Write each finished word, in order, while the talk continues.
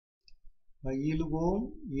பயிலுவோம்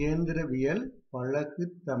இயந்திரவியல் பழகு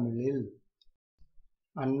தமிழில்.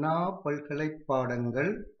 அண்ணா பல்கலைப் பாடங்கள்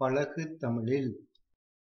பழகு தமிழில்.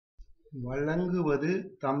 வழங்குவது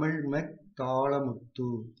தமிழ்மெக் தாளமுத்து.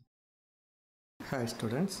 Hi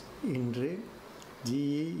students, இன்று GE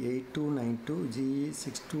 8292 GE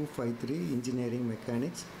 6253 Engineering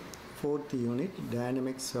Mechanics 4th Unit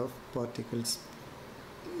Dynamics of Particles.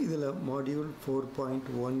 இதில் மாடியூல்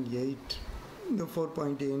 4.18. இந்த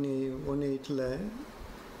 4.18ல்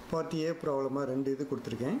பார்ட் ஏ ப்ராப்ளமாக 2 இது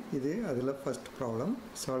கொடுத்துருக்கேன். இது அதில் first problem.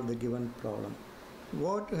 Solve the given problem.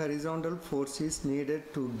 What horizontal force is needed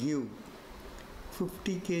to give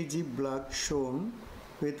 50 kg block shown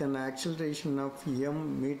with an acceleration of m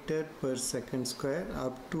meter per second square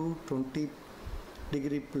up to 20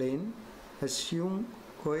 degree plane? Assume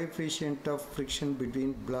coefficient of friction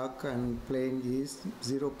between block and plane is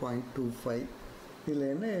 0.25. இதில்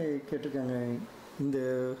என்ன கேட்டிருக்காங்க, இந்த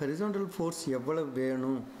horizontal force எவ்வளோ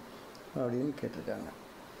வேணும் அப்படின்னு கேட்டிருக்காங்க.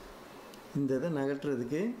 இந்த இதை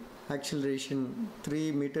நகட்டுறதுக்கு ஆக்சிலரேஷன் 3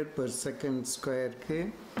 மீட்டர் பெர் செகண்ட் ஸ்கொயருக்கு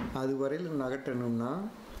அது வரையில் நகட்டணும்னா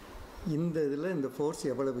இந்த இதில் இந்த ஃபோர்ஸ்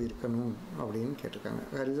எவ்வளவு இருக்கணும் அப்படின்னு கேட்டிருக்காங்க.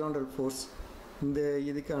 ஹரிசாண்டல் ஃபோர்ஸ் இந்த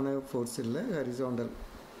இதுக்கான ஃபோர்ஸ் இல்லை, ஹரிசாண்டல்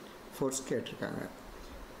ஃபோர்ஸ் கேட்டிருக்காங்க.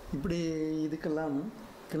 இப்படி இதுக்கெல்லாம்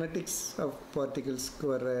கினெட்டிக்ஸ் ஆஃப் பார்ட்டிகிள்ஸ்க்கு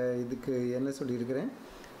வர இதுக்கு என்ன சொல்லியிருக்கிறேன்,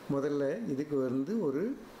 முதல்ல இதுக்கு வந்து ஒரு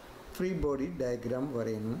ஃப்ரீ பாடி டயக்ராம்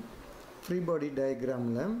வரையணும். ஃப்ரீ பாடி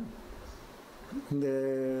டயக்ராமில் இந்த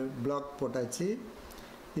பிளாக் போட்டாச்சு.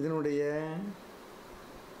 இதனுடைய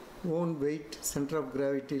ஓன் வெயிட் சென்டர் ஆஃப்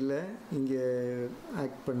கிராவிட்டியில் இங்கே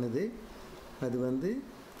ஆக்ட் பண்ணுது. அது வந்து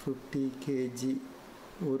 50 kg.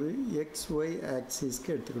 ஒரு XY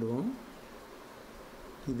ஆக்சிஸ்க்கு எடுத்துக்கிடுவோம்.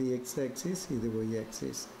 இது X ஆக்சிஸ், இது Y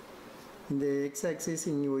ஆக்சிஸ். இந்த X ஆக்சிஸ்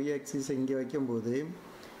இங்கே Y ஆக்சிஸ் இங்கே வைக்கும்போது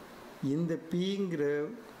இந்த Pங்கிற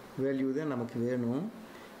வேல்யூ தான் நமக்கு வேணும்.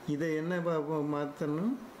 இதை என்ன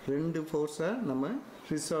மாற்றணும், 2 ஃபோர்ஸாக நம்ம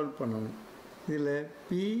ரிசால்வ் பண்ணணும். இதில்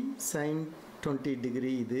P sin 20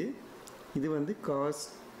 டிகிரி, இது வந்து காஸ்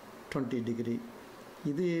 20 டிகிரி.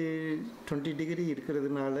 இது 20 டிகிரி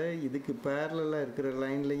இருக்கிறதுனால இதுக்கு பேரலாக இருக்கிற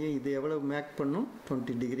லைன்லேயே இது எவ்வளோ மேக் பண்ணும்,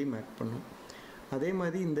 20 டிகிரி மேக் பண்ணும். அதே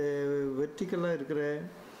மாதிரி இந்த வெர்டிக்கலாக இருக்கிற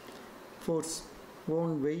force,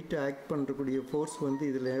 own wait act பண்ணுறக்கூடிய force வந்து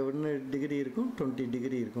இதில் என்ன டிகிரி இருக்கும், 20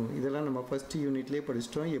 டிகிரி இருக்கும். இதெல்லாம் நம்ம ஃபஸ்ட்டு யூனிட்லேயே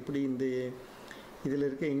படிச்சிட்டோம். எப்படி இந்த இதில்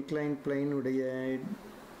இருக்க இன்க்ளைன் பிளைனுடைய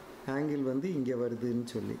ஆங்கிள் வந்து இங்கே வருதுன்னு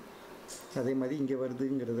சொல்லி, அதே மாதிரி இங்கே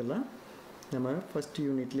வருதுங்கிறதெல்லாம் நம்ம ஃபஸ்ட்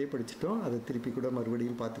யூனிட்லேயே படிச்சிட்டோம். அதை திருப்பி கூட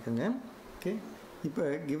மறுபடியும் பார்த்துக்கோங்க. ஓகே, இப்போ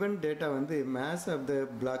கிவன் டேட்டா வந்து மாஸ் ஆஃப் த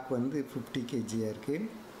பிளாக் வந்து 50 kgயாக இருக்குது.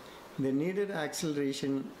 இந்த நீடட்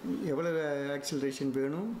ஆக்சிலரேஷன் எவ்வளோ ஆக்சிலரேஷன்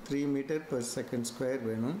வேணும், 3 மீட்டர் பெர் செகண்ட் ஸ்கொயர்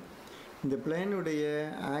வேணும். இந்த பிளேனுடைய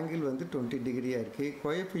ஆங்கிள் வந்து 20 டிகிரியாக இருக்குது.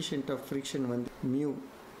 கோஎஃபிஷியன்ட் ஆஃப் ஃப்ரிக்ஷன் வந்து மியூ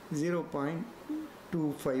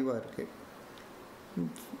 0.25 இருக்குது.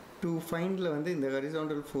 டு ஃபைண்டில் வந்து இந்த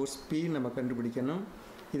ஹரிசாண்டல் ஃபோர்ஸ் P நம்ம கண்டுபிடிக்கணும்.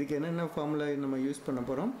 இதுக்கு என்னென்ன ஃபார்முலா நம்ம யூஸ் பண்ண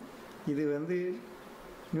போகிறோம், இது வந்து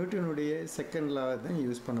நியூட்டனுடைய செகண்ட் லா தான்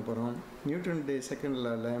யூஸ் பண்ண போகிறோம். நியூட்டனுடைய செகண்ட்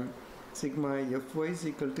லாவில் சிக்மா Fy =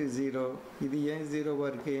 0. இது ஏன் 0வாக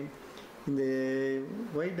இருக்குது, இந்த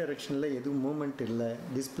y டைரெக்ஷனில் எதுவும் மூமெண்ட் இல்லை,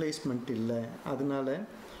 டிஸ்பிளேஸ்மெண்ட் இல்லை, அதனால்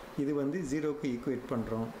இது வந்து 0க்கு ஈக்குவேட்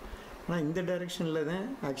பண்ணுறோம். ஆனால் இந்த டைரெக்ஷனில் தான்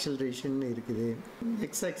ஆக்சிலரேஷன் இருக்குது.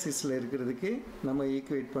 எக்ஸ் ஆக்சிஸில் இருக்கிறதுக்கு நம்ம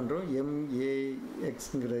ஈக்குவேட் பண்ணுறோம்,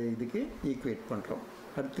 MAXங்கிற இதுக்கு ஈக்குவேட் பண்ணுறோம்.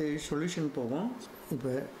 அடுத்து சொல்யூஷன் போவோம்.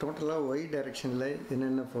 இப்போ டோட்டலாக y டைரெக்ஷனில்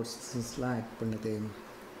என்னென்ன ஃபோர்ஸஸ்லாம் ஆக்ட் பண்ணுது,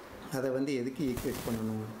 அதை வந்து எதுக்கு ஈக்குவேட்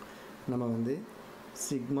பண்ணணும், நம்ம வந்து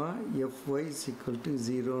சிக்மா Fy =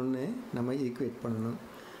 0ன்னு நம்ம ஈக்குவேட் பண்ணணும்.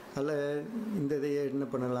 அதில் இந்த இதையை என்ன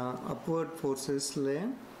பண்ணலாம், upward ஃபோர்ஸஸில்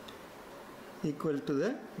equal to the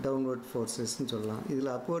downward ஃபோர்ஸஸ்ன்னு சொல்லலாம். இதில்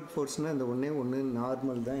அப்வர்ட் ஃபோர்ஸ்னால் இந்த ஒன்று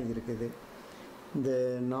நார்மல் தான் இருக்குது. இந்த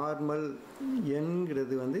நார்மல்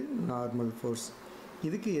என்கிறது வந்து நார்மல் ஃபோர்ஸ்.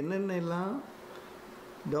 இதுக்கு என்னென்னலாம்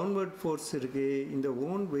டவுன்வர்ட் ஃபோர்ஸ் இருக்குது, இந்த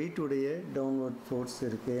ஓன் வெயிட்டுடைய டவுன்வர்ட் ஃபோர்ஸ்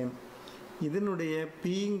இருக்குது. இதனுடைய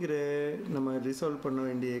Pங்கிற நம்ம ரிசால்வ் பண்ண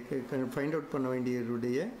வேண்டிய ஃபைண்ட் அவுட் பண்ண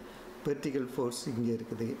வேண்டியதுடைய வெர்டிக்கல் ஃபோர்ஸ் இங்கே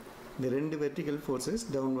இருக்குது. இந்த 2 வெர்டிக்கல் ஃபோர்ஸஸ்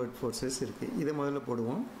டவுன்வர்ட் ஃபோர்ஸஸ் இருக்குது. இதை முதல்ல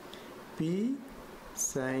போடுவோம். P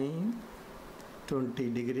sin 20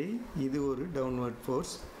 டிகிரி, இது ஒரு டவுன்வர்ட்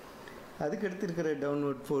ஃபோர்ஸ். அதுக்கடுத்து இருக்கிற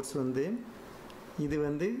டவுன்வர்ட் ஃபோர்ஸ் வந்து இது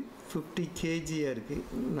வந்து 50 kgயாக இருக்குது.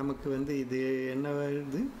 நமக்கு வந்து இது என்ன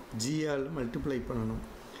வருது, Gஆல் மல்டிப்ளை பண்ணணும்.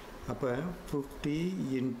 அப்போ 50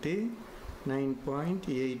 ×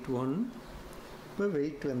 9.81, இப்போ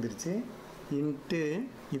வெயிட் வந்துருச்சு, இன்ட்டு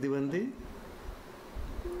இது வந்து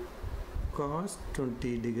cos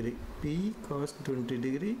 20 degree, P cos 20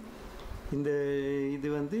 degree இந்த இது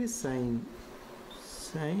வந்து சைன்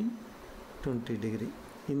 20 டிகிரி,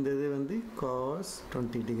 இந்த இது வந்து காஸ்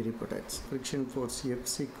 20 டிகிரி போட்டாச்சு. Friction force F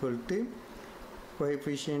equal to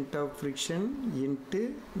coefficient of friction into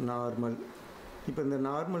normal. இப்போ இந்த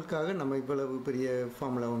நார்மலுக்காக நம்ம இவ்வளவு பெரிய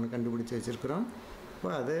ஃபார்முலா ஒன்று கண்டுபிடிச்சி வச்சுருக்கிறோம். இப்போ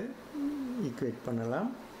அதை ஈக்குவேட் பண்ணலாம்.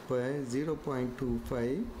 இப்போ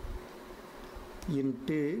 0.25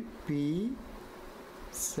 into B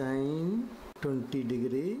sign 20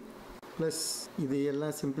 degree plus இது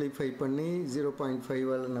எல்லாம் சிம்பிளிஃபை பண்ணி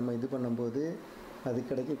 0.5ஆல் நம்ம இது பண்ணும்போது அது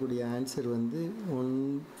கிடைக்கக்கூடிய ஆன்சர் வந்து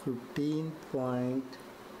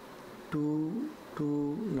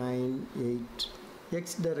 115.2298.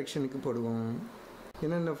 எக்ஸ் டைரெக்ஷனுக்கு போடுவோம்.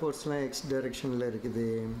 என்னென்ன ஃபோர்ஸ்லாம் எக்ஸ் டைரெக்ஷனில் இருக்குது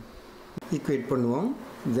ஈக்குவேட் பண்ணுவோம்.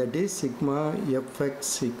 That is sigma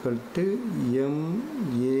FX equal to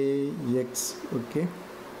MAX. Okay,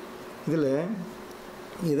 இதில்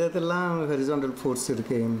இதெல்லாம் ஹரிசாண்டல் ஃபோர்ஸ்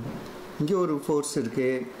இருக்குது. இங்கே ஒரு ஃபோர்ஸ்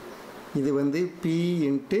இருக்குது, இது வந்து பி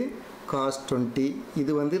இன்ட்டு காஸ் 20,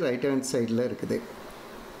 இது வந்து ரைட் ஹேண்ட் சைடில் இருக்குது.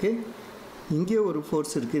 ஓகே, இங்கே ஒரு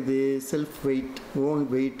ஃபோர்ஸ் இருக்குது, self wait, own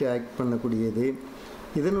wait act பண்ணக்கூடியது.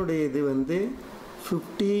 இதனுடைய இது வந்து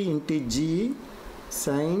 50 இன்ட்டு ஜி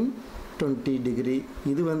சைன் 20 டிகிரி,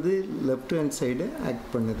 இது வந்து லெஃப்ட் ஹேண்ட் சைடு ஆக்ட்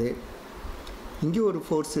பண்ணுது. இங்கே ஒரு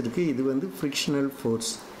ஃபோர்ஸ் இருக்குது, இது வந்து ஃப்ரிக்ஷனல்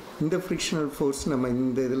ஃபோர்ஸ். இந்த ஃப்ரிக்ஷனல் ஃபோர்ஸ் நம்ம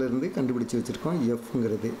இந்த இதிலேருந்து கண்டுபிடிச்சி வச்சுருக்கோம்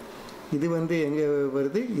எஃப்ங்கிறது. இது வந்து எங்கே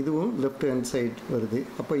வருது, இதுவும் லெஃப்ட் ஹேண்ட் சைட் வருது.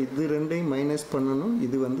 அப்போ இது ரெண்டையும் மைனஸ் பண்ணணும்,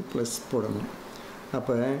 இது வந்து ப்ளஸ் போடணும்.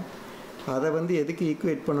 அப்போ அதை வந்து எதுக்கு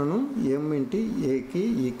ஈக்குவேட் பண்ணணும், எம் இன்ட்டு ஏக்கு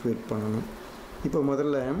ஈக்குவேட் பண்ணணும். இப்போ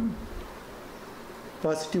முதல்ல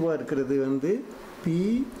பாசிட்டிவாக இருக்கிறது வந்து பி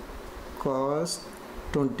காஸ்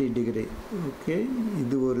 20 டிகிரி. ஓகே,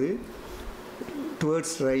 இது ஒரு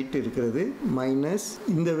டுவர்ட்ஸ் ரைட் இருக்கிறது, மைனஸ்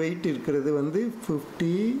இந்த வெயிட் இருக்கிறது வந்து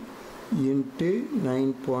 50 இன்ட்டு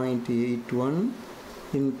 9.81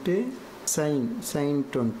 இன்ட்டு சைன்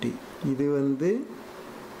 20, இது வந்து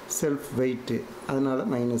செல்ஃப் வெயிட்டு, அதனால்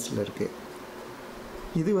மைனஸில் இருக்குது.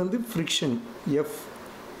 இது வந்து ஃப்ரிக்ஷன் எஃப்.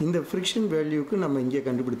 இந்த ஃப்ரிக்ஷன் வேல்யூக்கு நம்ம இங்கே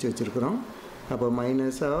கண்டுபிடிச்சி வச்சுருக்கிறோம். அப்போ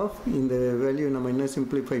மைனஸ் ஆஃப் இந்த வேல்யூ நம்ம இன்னும்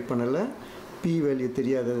சிம்பிளிஃபை பண்ணலை, பி வேல்யூ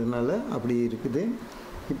தெரியாததுனால அப்படி இருக்குது.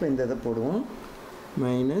 இப்போ இந்த இதை போடுவோம்.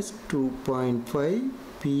 minus 2.5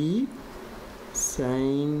 p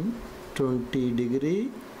sin 20 degree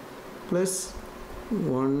plus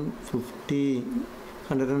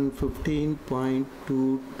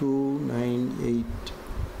 115.2298.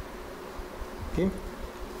 Okay,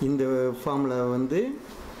 இந்த ஃபார்முலா வந்து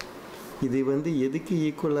இது வந்து எதுக்கு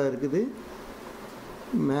ஈக்குவலாக இருக்குது,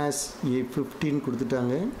 மேஸ் ஏ 15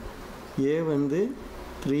 கொடுத்துட்டாங்க, ஏ வந்து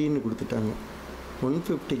 3ன்னு கொடுத்துட்டாங்க,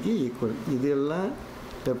 150க்கு ஈக்குவல். இதெல்லாம்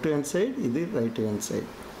லெஃப்ட் ஹேண்ட் சைடு, இது ரைட் ஹேண்ட் சைடு.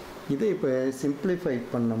 இதை இப்போ சிம்பிளிஃபை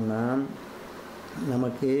பண்ணோம்னா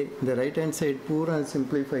நமக்கு இந்த ரைட் ஹேண்ட் சைடு பூரா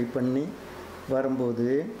சிம்பிளிஃபை பண்ணி வரும்போது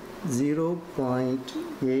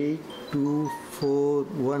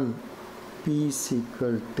 0.8241 p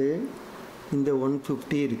ஈக்குவல் டு இந்த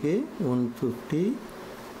 150 இருக்குது, 150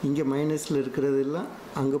 இங்கே மைனஸில் இருக்கிறதெல்லாம்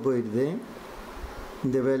அங்கே போயிடுது,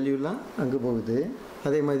 இந்த வேல்யூலாம் அங்கே போகுது.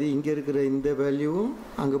 அதே மாதிரி இங்கே இருக்கிற இந்த வேல்யூவும்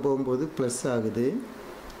அங்கே போகும்போது ப்ளஸ் ஆகுது.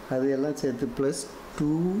 அது எல்லாம் சேர்த்து ப்ளஸ்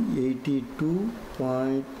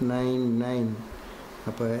 282.99.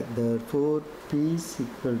 அப்போ therefore P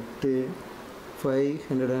equal to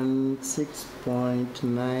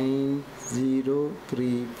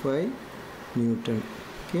 506.9035 Newton.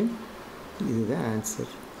 Okay, இதுதான்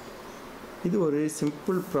ஆன்சர். இது ஒரு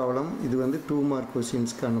சிம்பிள் ப்ராப்ளம். இது வந்து 2 மார்க்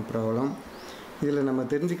கொஸ்டின்ஸ்க்கான ப்ராப்ளம். இதில் நம்ம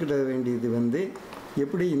தெரிஞ்சுக்கிட வேண்டியது வந்து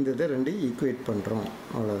எப்படி இந்த இதை ரெண்டு ஈக்குவேட் பண்ணுறோம்,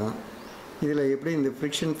 அவ்வளோதான். இதில் எப்படி இந்த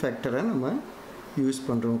ஃப்ரிக்ஷன் ஃபேக்டரை நம்ம யூஸ்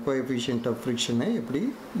பண்ணுறோம், கோஎஃபிஷியன்ட் ஆஃப் ஃப்ரிக்ஷனை எப்படி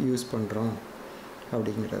யூஸ் பண்ணுறோம்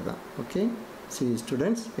அப்படிங்கிறது தான். ஓகே,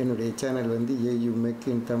 ஸ்டூடெண்ட்ஸ், என்னுடைய சேனல் வந்து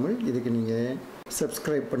AUmech-in-tamil. இதுக்கு நீங்கள்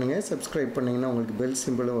சப்ஸ்கிரைப் பண்ணுங்கள். சப்ஸ்கிரைப் பண்ணிங்கன்னா உங்களுக்கு பெல்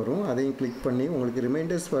சிம்பிளும் வரும், அதையும் கிளிக் பண்ணி உங்களுக்கு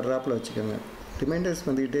ரிமைண்டர்ஸ் வர்றாப்பில் வச்சுக்கோங்க. ரிமைண்டர்ஸ்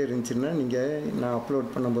வந்துக்கிட்டே இருந்துச்சுன்னா நீங்கள் நான் அப்லோட்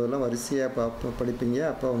பண்ணும்போதெல்லாம் வரிசையாக படிப்பீங்க.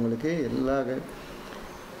 அப்போ உங்களுக்கு எல்லா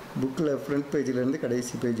புக்கில் ஃப்ரண்ட் பேஜிலேருந்து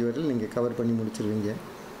கடைசி பேஜ் வரையில் நீங்கள் கவர் பண்ணி முடிச்சிருவீங்க.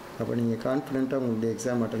 அப்போ நீங்கள் கான்ஃபிடென்ட்டாக உங்களுடைய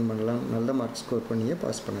எக்ஸாம் அட்டன் பண்ணலாம், நல்ல மார்க் ஸ்கோர் பண்ணியே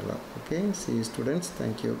பாஸ் பண்ணலாம். Okay, see you students,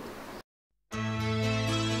 thank you.